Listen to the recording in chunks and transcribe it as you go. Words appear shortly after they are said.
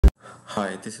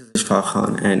Hi, this is Ishfaq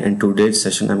Khan, and in today's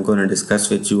session I'm going to discuss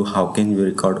with you how can you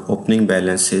record opening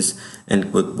balances in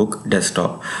QuickBooks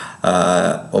Desktop.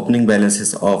 Opening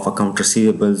balances of account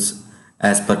receivables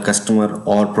as per customer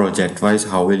or project wise,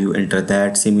 how will you enter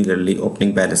that? Similarly,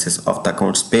 opening balances of the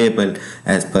accounts payable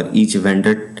as per each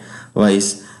vendor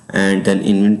wise, and then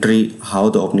inventory, how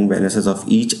the opening balances of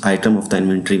each item of the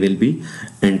inventory will be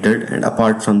entered, and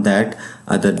apart from that,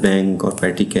 other bank or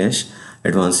petty cash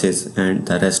advances and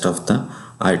the rest of the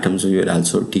items we will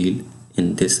also deal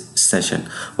in this session.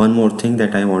 One more thing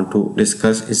that I want to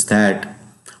discuss is that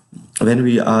when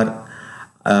we are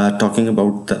talking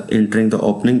about the entering the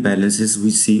opening balances,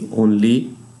 we see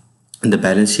only the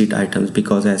balance sheet items,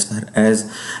 because as far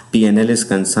as P&L is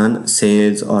concerned,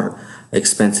 sales or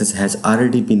expenses has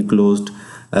already been closed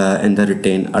in the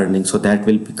retained earnings, so that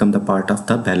will become the part of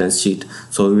the balance sheet.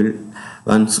 So we will,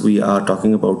 once we are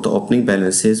talking about the opening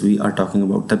balances, we are talking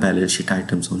about the balance sheet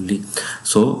items only.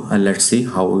 So let's see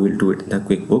how we will do it in the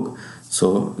QuickBook.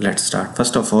 So let's start.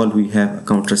 First of all, we have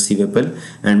account receivable,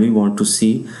 and we want to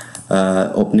see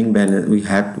opening balance. We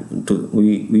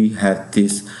have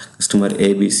this customer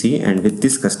ABC, and with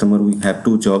this customer we have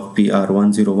two jobs,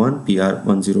 PR101,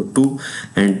 PR102,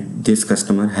 and this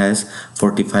customer has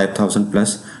 45,000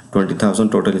 plus 20,000,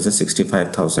 total is a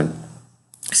 65,000.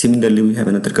 Similarly, we have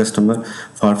another customer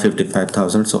for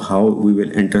 55,000. So how we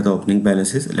will enter the opening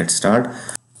balances? Let's start.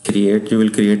 You will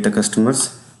create the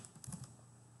customers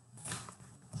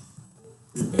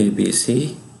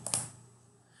ABC,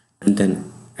 and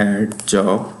then add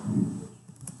job,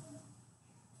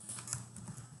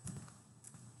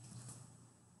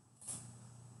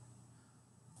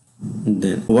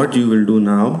 then what you will do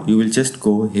now, you will just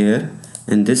go here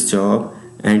in this job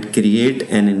and create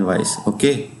an invoice.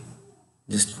 Okay,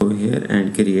 just go here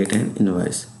and create an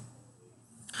invoice.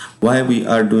 Why we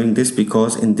are doing this?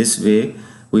 Because in this way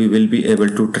we will be able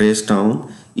to trace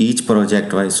down each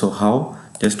project wise. So how?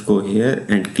 Just go here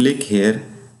and click here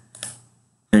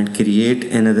and create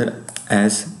another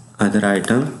as other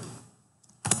item,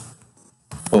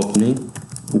 opening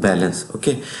balance.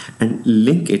 Okay, and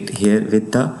link it here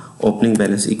with the opening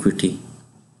balance equity.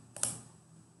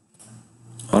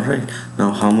 All right,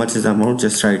 now how much is the amount?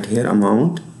 Just write here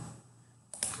amount.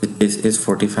 This is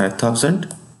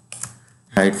 45,000.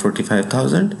 Write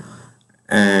 45,000.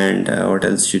 And what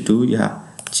else you do? Yeah,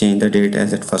 change the date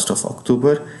as at 1st of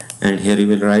October, and here you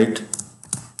will write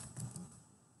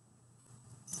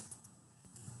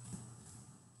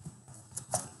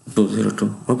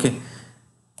 202. Okay,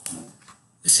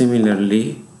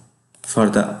 similarly for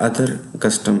the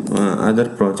other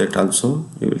project also,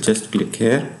 you will just click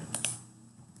here,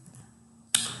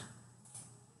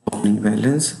 opening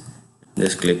balance,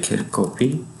 just click here,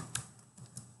 copy,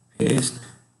 paste,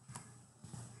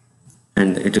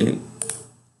 and it will.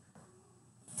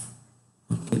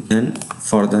 Okay, then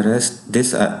for the rest,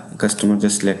 this customer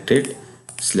just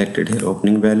selected here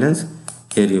opening balance.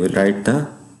 Here you will write the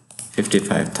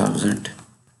 55,000.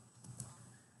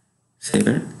 Save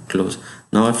and close.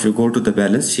 Now if you go to the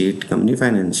balance sheet, company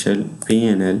financial,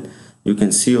 P&L, you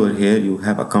can see over here you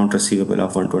have account receivable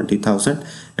of 120,000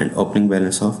 and opening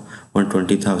balance of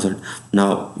 120,000.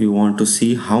 Now you want to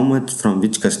see how much from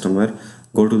which customer.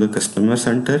 Go to the customer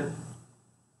center,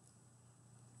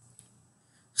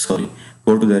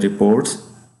 go to the reports,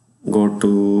 go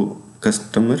to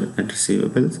customer and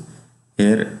receivables.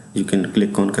 Here you can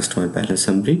click on customer balance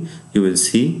summary. You will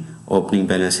see opening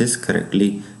balances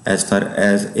correctly. As far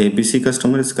as ABC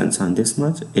customer is concerned, this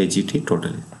much, AGT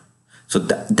total. So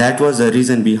that was the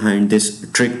reason behind this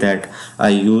trick that I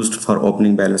used for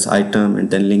opening balance item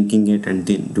and then linking it and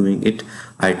then doing it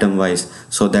item wise,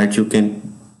 so that you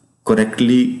can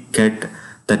correctly get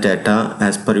the data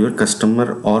as per your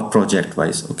customer or project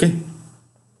wise. Okay,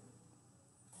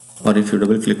 or if you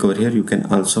double click over here, you can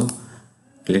also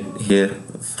click here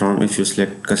from, if you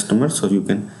select customer, so you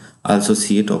can also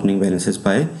see it opening balances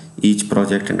by each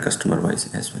project and customer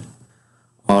wise as well.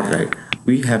 All right,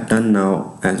 we have done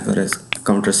now as far as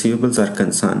account receivables are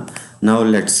concerned. Now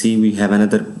let's see, we have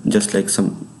another, just like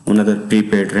another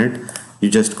prepaid rent. You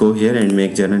just go here and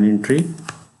make journal entry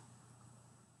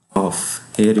of,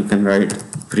 here you can write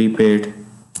prepaid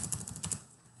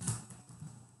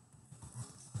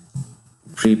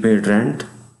rent.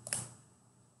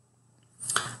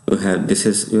 You have, this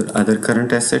is your other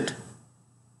current asset.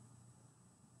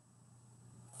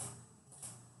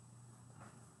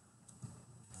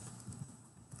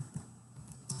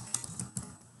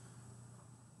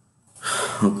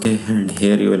 Okay, and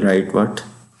here you will write what?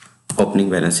 Opening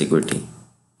balance equity.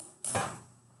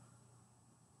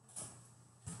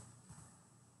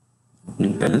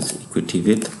 Opening balance equity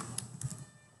with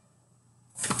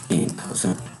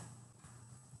 15,000.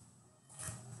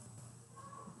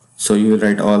 So you will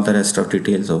write all the rest of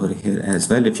details over here as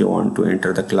well. If you want to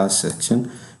enter the class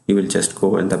section, you will just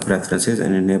go in the preferences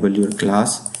and enable your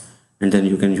class, and then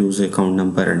you can use account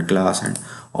number and class and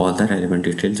all the relevant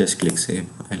details. Just click save.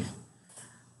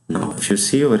 Now if you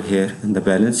see over here in the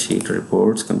balance sheet,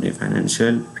 reports, company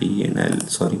financial,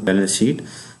 balance sheet,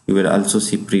 you will also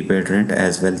see prepaid rent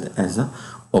as well as the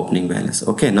opening balance.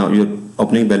 Okay, now your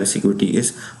opening balance equity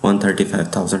is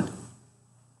 135,000.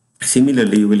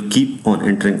 Similarly, you will keep on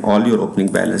entering all your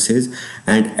opening balances,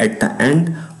 and at the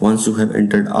end, once you have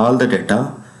entered all the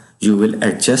data, you will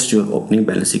adjust your opening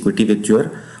balance equity with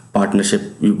your partnership,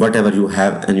 whatever you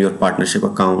have in your partnership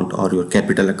account or your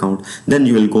capital account. Then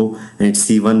you will go and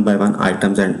see one by one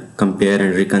items and compare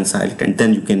and reconcile it, and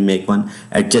then you can make one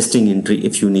adjusting entry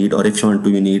if you need, or if you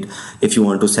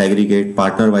want to segregate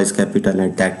partner wise capital,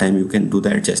 at that time you can do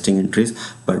the adjusting entries.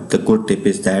 But the good tip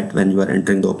is that when you are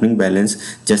entering the opening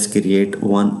balance, just create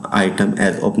one item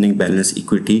as opening balance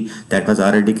equity that was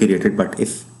already created, but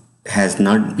if has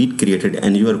not been created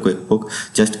in your QuickBook,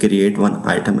 just create one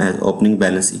item as opening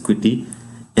balance equity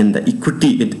in the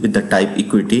equity with the type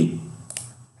equity,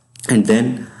 and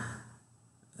then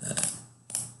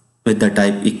with the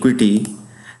type equity,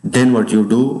 then what you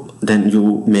do, then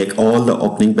you make all the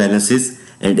opening balances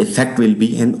and effect will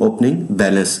be in opening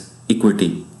balance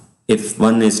equity. If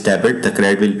one is debit, the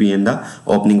credit will be in the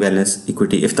opening balance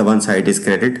equity. If the one side is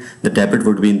credit, the debit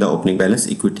would be in the opening balance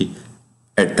equity.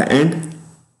 At the end,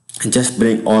 just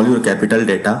bring all your capital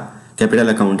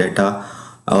account data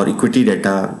or equity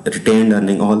data, retained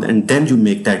earning, all, and then you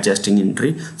make that adjusting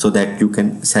entry so that you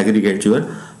can segregate your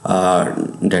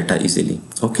data easily.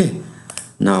 Okay,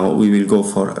 now we will go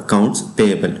for accounts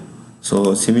payable.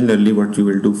 So similarly, what you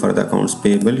will do for the accounts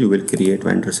payable, you will create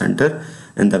vendor center,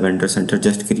 and the vendor center,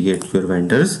 just create your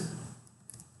vendors.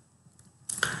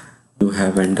 You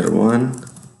have vendor 1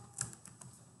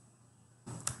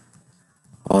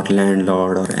 or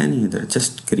landlord or any other,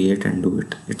 just create and do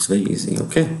it. It's very easy.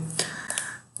 Okay,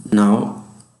 now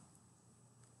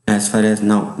as far as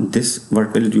now this,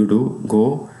 what will you do?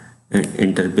 Go and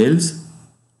enter bills.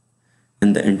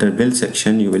 In the enter bill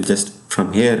section, you will just,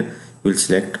 from here you will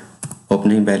select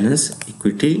opening balance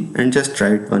equity and just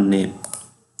write one name,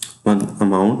 one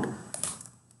amount,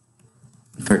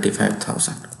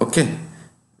 35,000. Okay,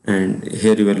 and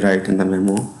here you will write in the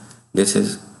memo, this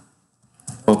is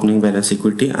opening balance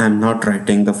equity. I am not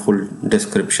writing the full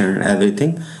description and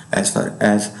everything. As far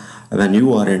as when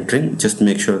you are entering, just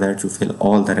make sure that you fill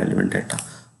all the relevant data.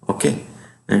 Okay,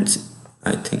 and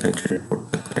I think I didn't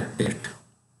put the correct date.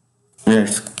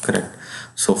 Yes, correct.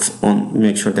 So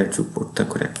make sure that you put the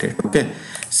correct date. Okay,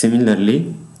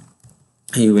 similarly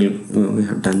we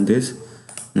have done this.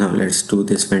 Now let's do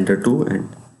this vendor 2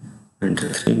 and vendor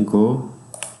 3. Go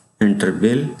enter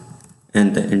bill,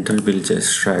 and the enter bill,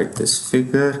 just write this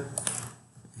figure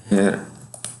here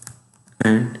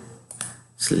and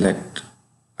select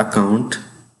account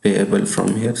payable.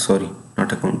 From here, sorry,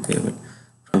 not account payable,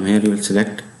 from here you will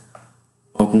select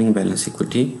opening balance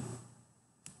equity.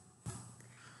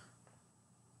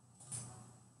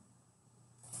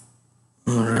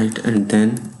 Alright, and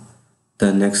then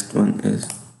the next one is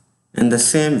in the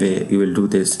same way you will do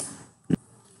this.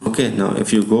 Okay, now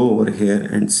if you go over here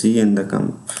and see in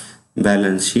the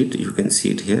balance sheet, you can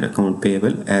see it here, account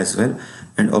payable as well,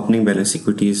 and opening balance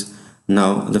equity is,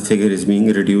 now the figure is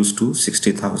being reduced to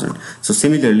 60,000. So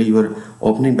similarly, your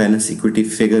opening balance equity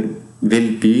figure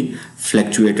will be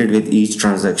fluctuated with each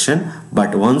transaction,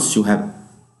 but once you have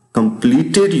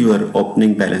completed your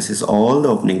opening balances, all the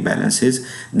opening balances,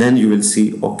 then you will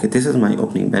see, okay, this is my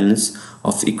opening balance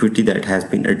of equity that has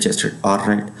been adjusted. All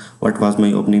right, what was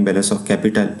my opening balance of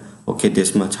capital? Okay,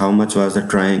 this much. How much was the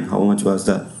drawing? How much was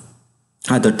the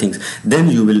other things? Then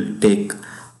you will take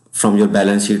from your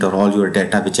balance sheet or all your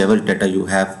data, whichever data you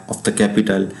have of the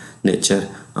capital nature,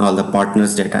 all the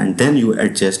partners data, and then you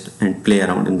adjust and play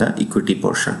around in the equity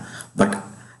portion. But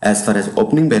as far as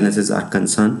opening balances are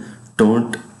concerned,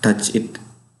 don't touch it,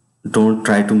 don't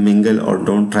try to mingle or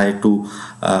don't try to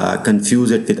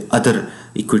confuse it with other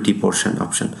equity portion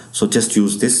option. So just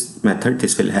use this method,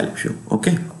 this will help you.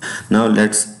 Okay, now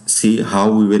let's see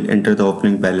how we will enter the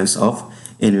opening balance of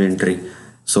inventory.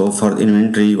 So for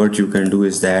inventory, what you can do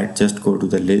is that just go to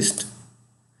the list,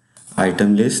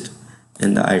 item list.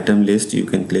 In the item list, you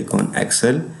can click on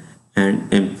Excel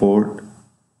and import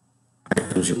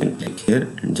items. You can click here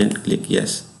and then click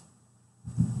yes.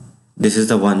 This is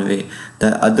the one way.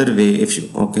 The other way, if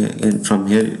you, okay, and from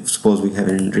here, suppose we have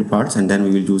inventory parts, and then we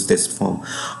will use this form.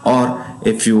 Or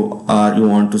if you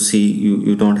want to see,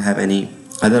 you don't have any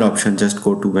other option, just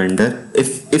go to vendor.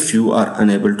 If you are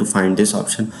unable to find this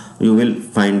option, you will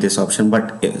find this option,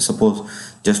 but suppose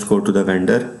just go to the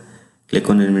vendor, click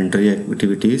on inventory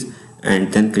activities,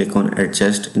 and then click on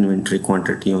adjust inventory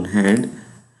quantity on hand,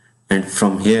 and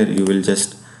from here you will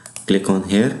just click on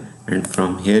here, and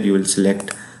from here you will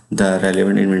select the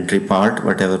relevant inventory part,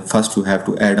 whatever. First you have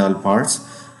to add all parts,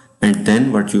 and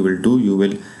then what you will do, you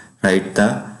will write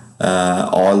the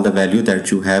all the value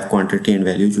that you have, quantity and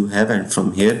value you have, and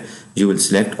from here you will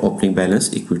select opening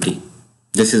balance equity.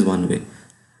 This is one way.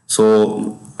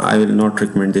 So I will not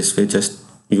recommend this way, just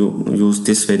you use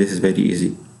this way. This is very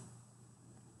easy.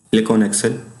 Click on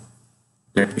Excel.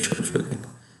 Let me show you again.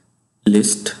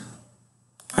 List,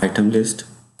 item list,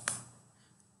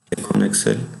 click on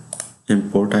Excel,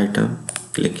 import item,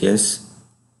 click yes.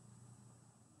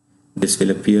 This will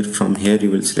appear. From here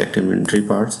you will select inventory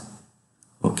parts.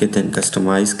 Okay, then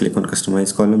customize, click on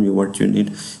customize column. What you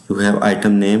need, you have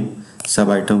item name, sub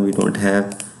item we don't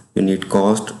have, you need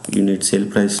cost, you need sale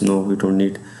price, no we don't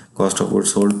need, cost of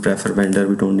goods sold, prefer vendor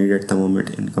we don't need at the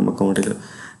moment, income account,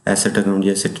 asset account,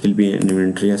 yes it will be in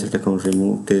inventory, asset account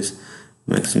remove this,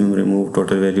 maximum remove,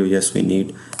 total value yes we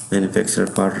need, manufacturer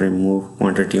part remove,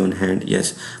 quantity on hand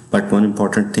yes. But one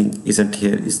important thing isn't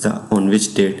here is the on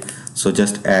which date, so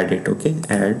just add it. Okay,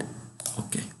 add.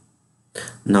 Okay,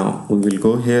 now we will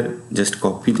go here, just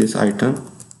copy this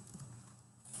item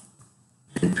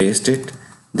and paste it.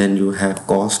 Then you have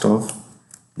cost of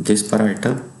this per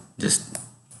item, just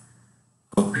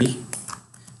copy,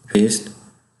 paste.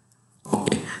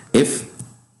 Okay, if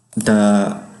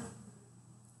the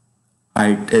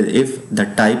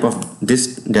type of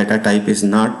this data type is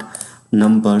not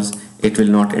numbers, it will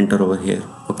not enter over here.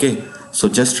 Okay, so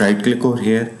just right click over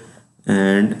here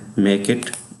and make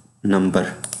it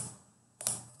number.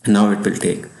 Now it will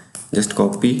take, just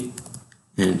copy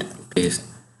and paste.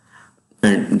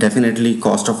 And definitely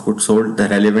cost of goods sold, the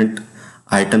relevant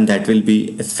item that will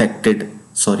be affected,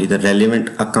 sorry, the relevant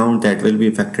account that will be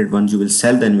affected once you will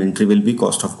sell the inventory will be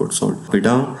cost of goods sold. Copy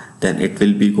down, then it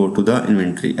will be go to the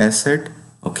inventory asset.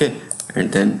 Okay,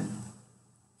 and then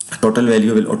total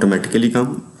value will automatically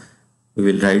come. We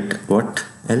will write what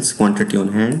else, quantity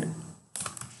on hand.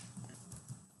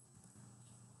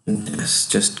 Yes,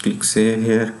 just click save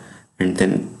here, and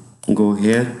then go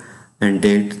here and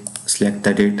date, select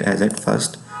the date as at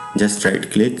first, just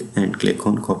right click and click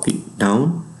on copy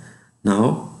down.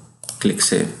 Now click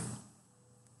save.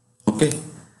 Okay,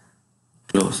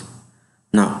 close.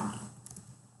 Now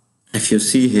if you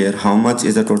see here, how much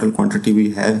is the total quantity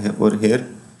we have over here,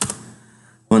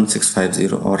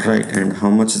 1650. All right, and how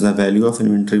much is the value of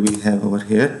inventory we have over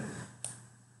here,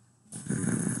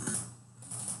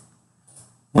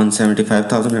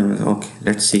 175,000. Okay,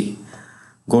 let's see,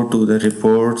 go to the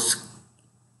reports,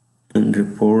 and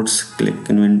reports, click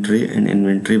inventory and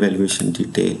inventory valuation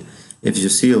detail. If you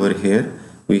see over here,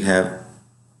 we have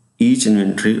each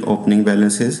inventory opening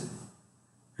balances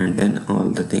and then all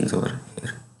the things over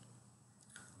here.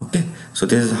 Okay, so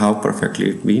this is how perfectly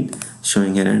it's been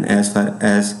showing here. And as far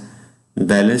as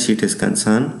balance sheet is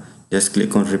concerned, just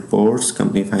click on reports,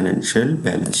 company financial,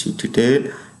 balance sheet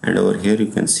detail, and over here you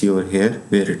can see over here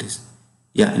where it is.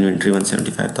 Yeah, inventory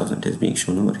 175,000 is being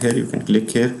shown over here. You can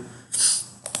click here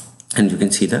and you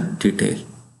can see the detail.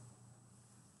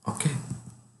 Okay,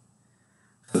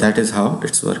 so that is how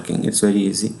it's working. It's very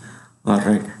easy. All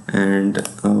right, and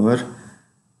our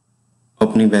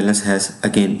opening balance has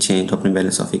again changed, opening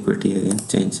balance of equity again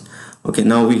changed. Okay,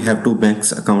 now we have two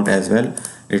banks account as well.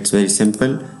 It's very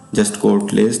simple, just go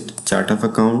to list, chart of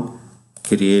account,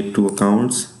 create two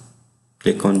accounts,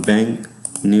 click on bank,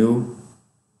 new,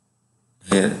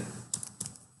 here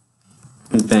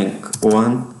bank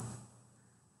 1,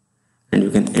 and you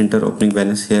can enter opening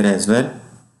balance here as well,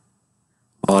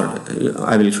 or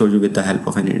I will show you with the help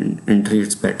of an entry,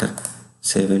 it's better.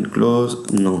 Save and close,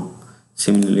 no.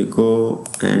 Similarly go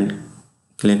and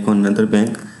click on another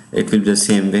bank, it will be the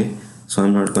same way, so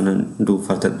I'm not gonna do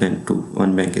further bank 2,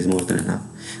 one bank is more than enough.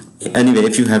 Anyway,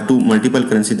 if you have two multiple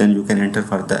currency, then you can enter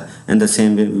for the, and the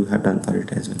same way you have done for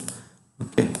it as well.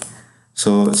 Okay,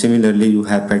 so similarly you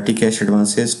have petty cash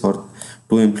advances for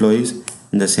 2 employees,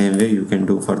 in the same way you can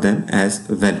do for them as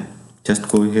well. Just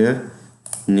go here,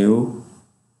 new,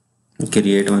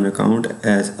 create one account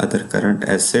as other current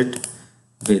asset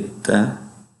with the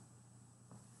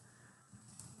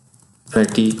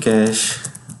petty cash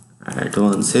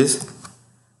advances.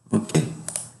 Okay,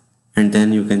 and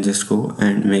then you can just go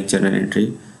and make journal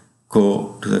entry,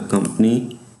 go to the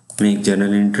company, make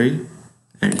journal entry,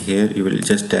 and here you will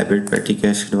just debit petty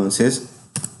cash advances,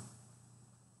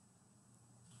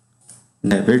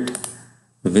 debit,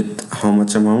 with how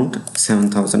much amount?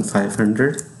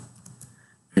 7,500.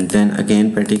 And then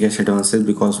again petty cash advances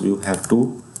because you have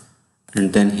two,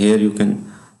 and then here you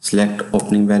can select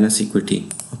opening balance equity.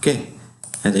 Okay,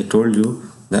 as I told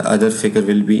you, the other figure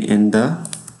will be in the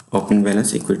opening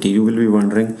balance equity. You will be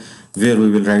wondering where we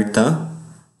will write the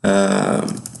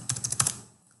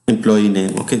employee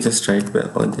name. Okay, just write,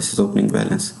 oh, this is opening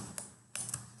balance.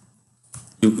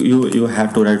 You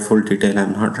have to write full detail.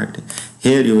 I'm not writing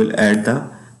here. You will add the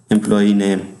employee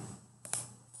name.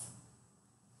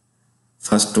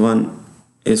 First one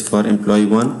is for employee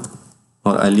 1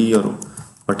 or Ali or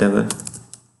whatever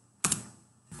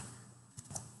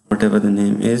the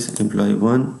name is, employee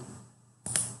 1.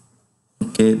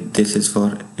 Okay, this is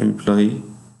for employee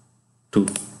 2.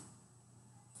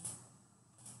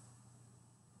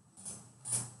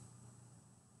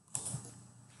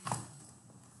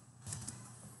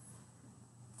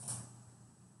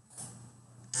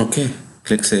 Okay,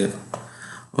 click save.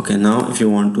 Okay, now if you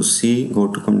want to see, go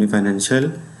to company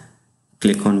financial,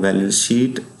 click on balance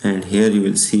sheet, and here you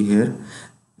will see here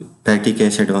petty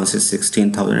cash advance is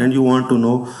 16,000, and you want to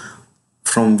know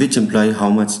from which employee how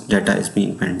much data is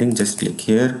being pending. Just click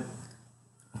here.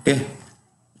 Okay,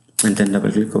 and then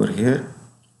double click over here.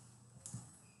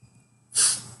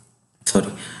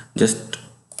 Sorry, just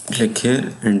click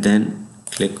here and then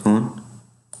click on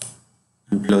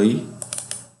employee.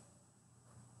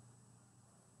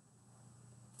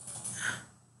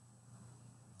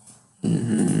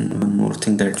 One more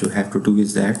thing that you have to do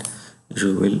is that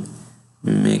you will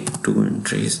make two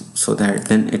entries so that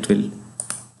then it will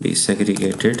be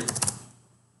segregated.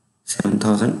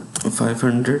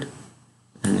 7,500,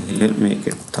 and here make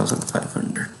it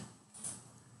 1,500.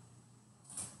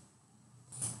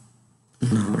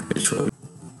 Now it will show you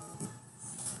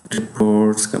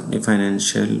reports, company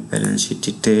financial, balance sheet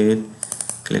detail.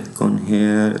 Click on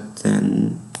here,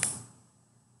 then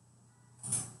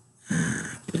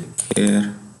click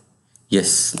here.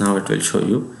 Yes, now it will show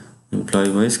you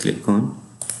employee wise. Click on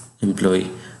employee,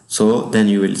 so then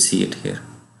you will see it here.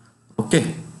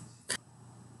 Okay,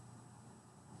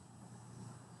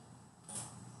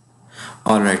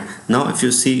 all right. Now if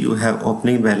you see, you have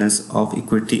opening balance of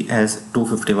equity as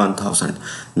 251,000.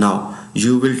 Now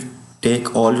you will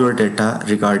take all your data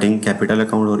regarding capital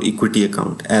account or equity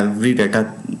account, every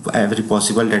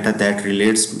possible data that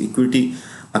relates to equity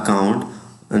account,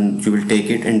 and you will take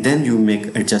it, and then you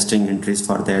make adjusting entries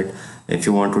for that. If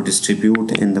you want to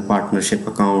distribute in the partnership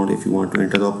account, if you want to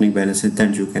enter the opening balances,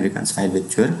 then you can reconcile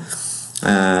with your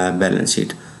balance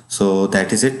sheet. So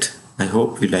that is it. I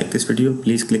hope you like this video.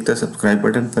 Please click the subscribe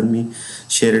button for me,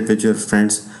 share it with your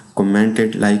friends, comment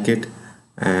it, like it,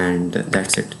 and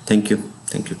that's it. Thank you,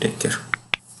 take care.